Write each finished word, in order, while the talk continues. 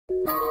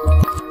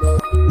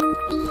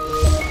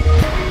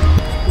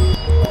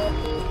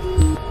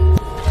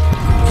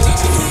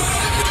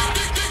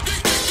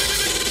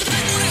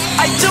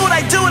I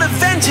do it a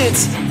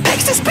vengeance.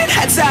 Takes the spit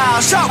heads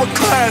out, shot with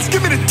class,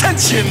 give it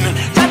attention.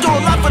 Y'all do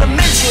a lot for the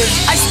mentions.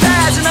 I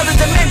spaz in other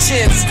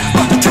dimensions.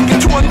 About to take it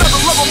to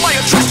another level, my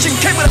attraction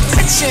came with a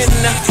pension.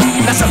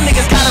 Now some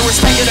niggas gotta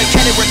respect it or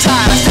get it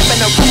retired. I step in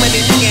the room and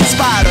they nigga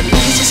inspired. Or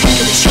niggas just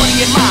hate me shorty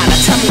in mine. Now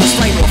tell me what's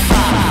flame real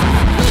fire.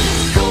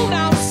 Cold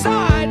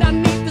outside, I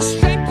need the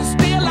strength to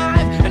stay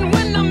alive. And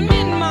when I'm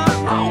in my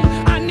home,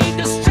 I need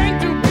the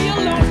strength to be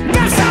alone.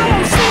 That's how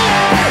I'm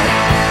feeling.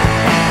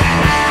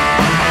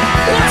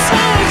 That's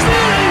how I'm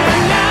feeling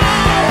right now.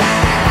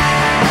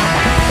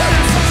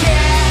 There's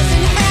tears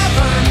in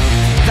heaven,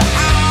 they're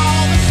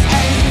all the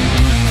same.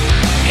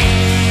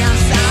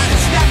 Inside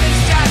it's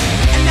nothing's done,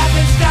 and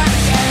nothing's done the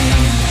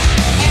same.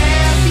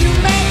 If you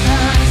make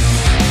us,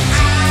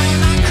 I'm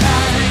not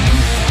crying.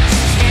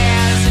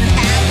 Tears in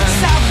heaven,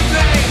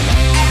 self-blame,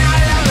 and I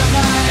love the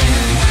life.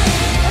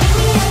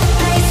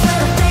 Place where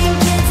the brain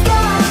kids go.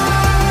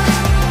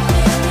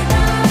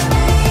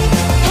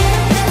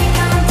 Every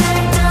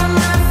contact on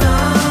my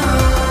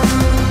phone.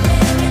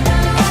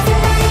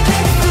 Everybody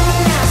play the fool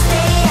now.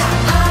 Stay out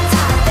on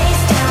top,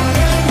 face down. $1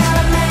 million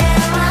man,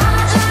 my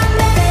hotline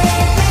baby.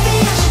 Maybe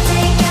I should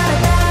take out a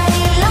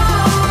daddy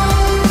loan.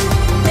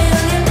 $1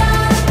 million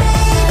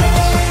baby.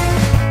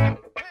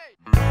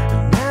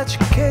 An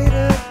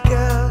educated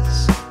guess.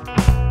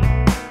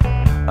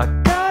 I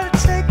gotta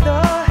take the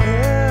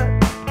hit.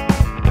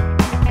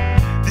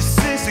 This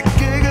is a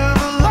gig of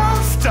a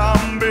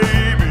lifetime,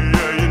 baby.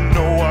 Yeah, you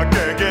know I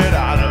can't get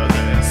out of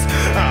this,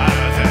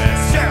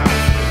 yeah.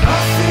 I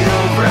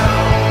feel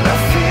round, I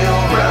feel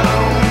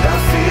round, I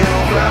feel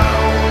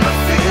round, I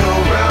feel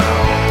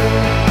round.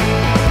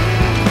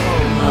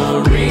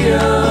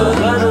 Maria,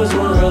 letters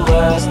were a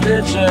last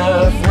ditch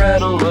effort,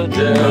 rattle or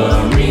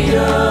death.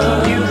 Maria,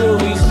 you the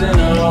least in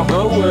all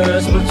the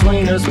worst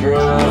between us,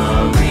 bro.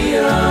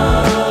 Maria,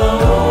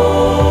 oh.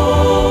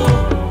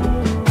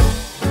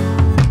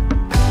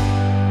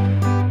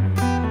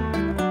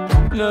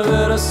 Now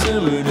that I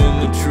simmered in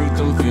the truth,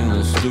 I'm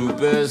feeling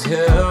stupid as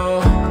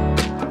hell.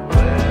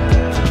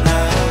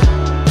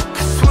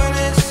 Cause when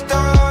it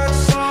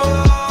starts to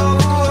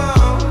move,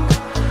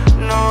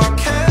 no, I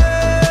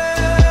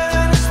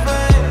can't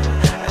explain.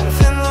 And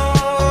then the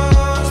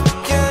walls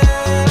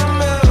begin to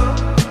move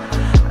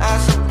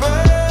as I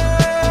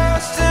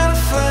burst into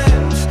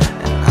flames.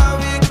 And I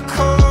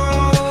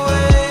recall the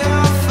way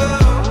I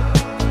felt.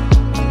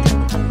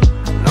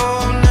 No,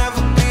 I'll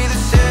never be the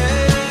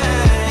same.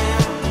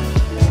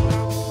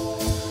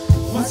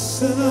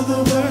 What's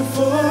another word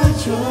for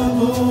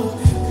trouble?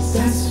 'Cause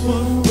that's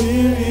what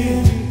we're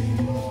in.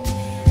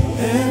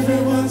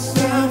 Everyone's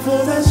down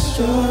for that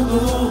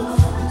struggle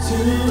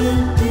till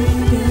it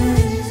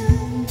begins.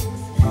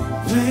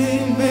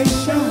 Pain makes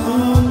you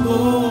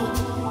humble.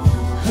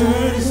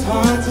 Hurt is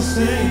hard to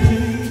say.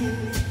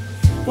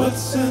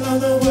 What's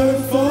another word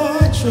for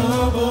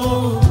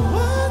trouble?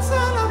 What's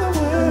another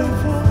word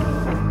for?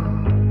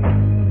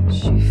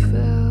 She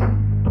felt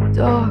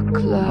dark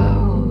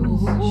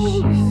clouds.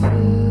 She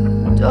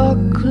felt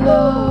dark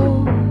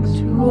clouds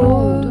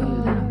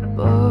rolling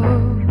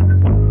above.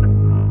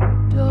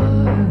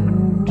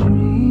 Dark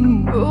dream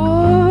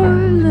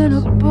rolling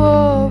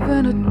above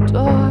in a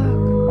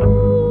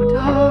dark,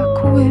 dark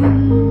wind.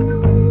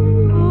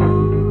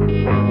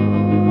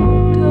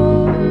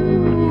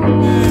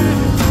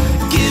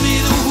 Give me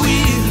the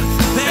wheel,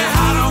 they're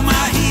hot on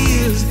my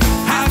heels.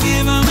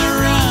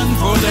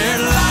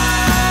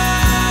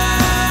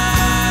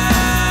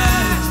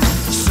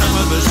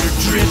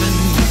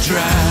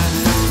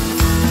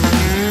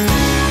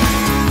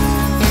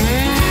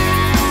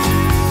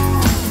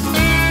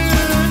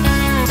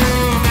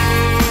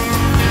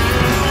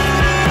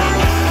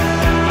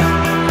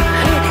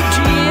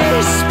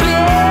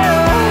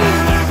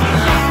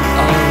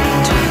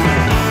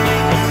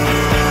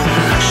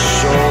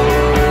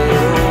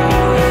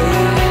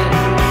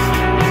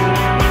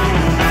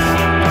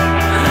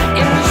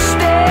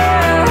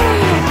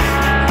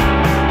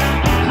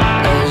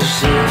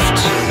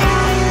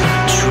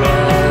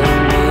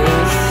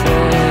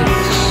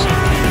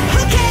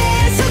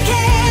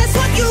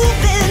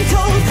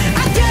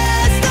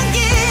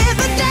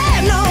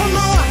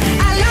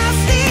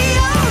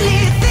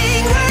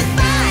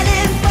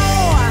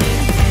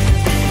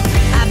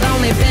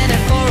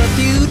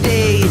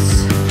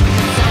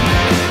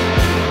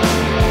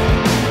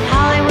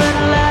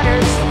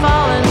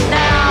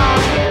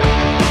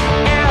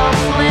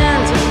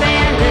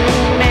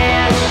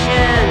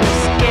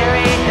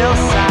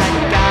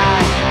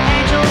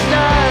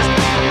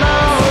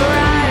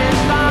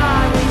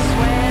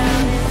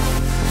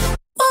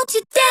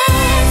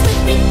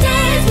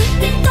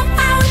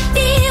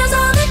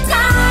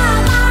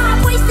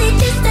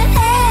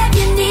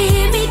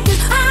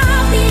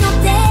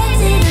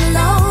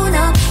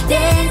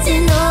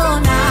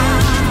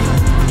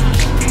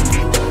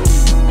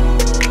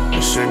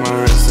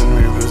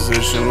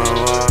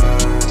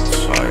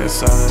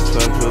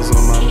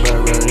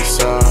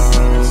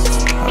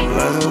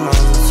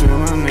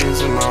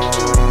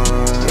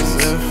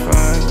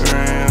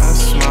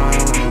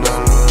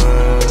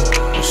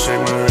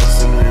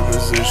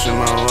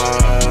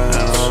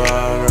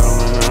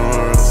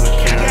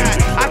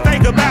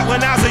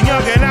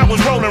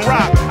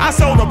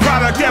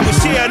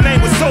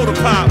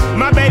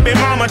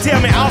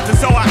 tell me often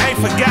so I ain't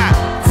forgot.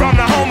 From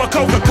the home of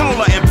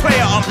Coca-Cola and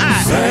player of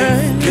ice.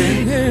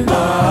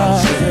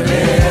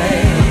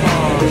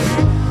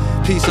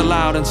 Peace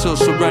allowed until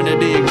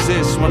serenity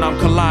exists. When I'm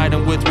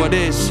colliding with what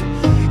is.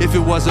 If it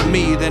wasn't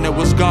me, then it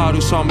was God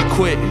who saw me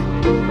quit.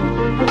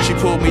 She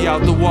pulled me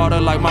out the water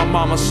like my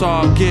mama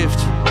saw a gift.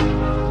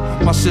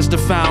 My sister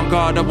found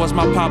God, that was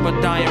my papa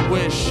dying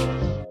wish.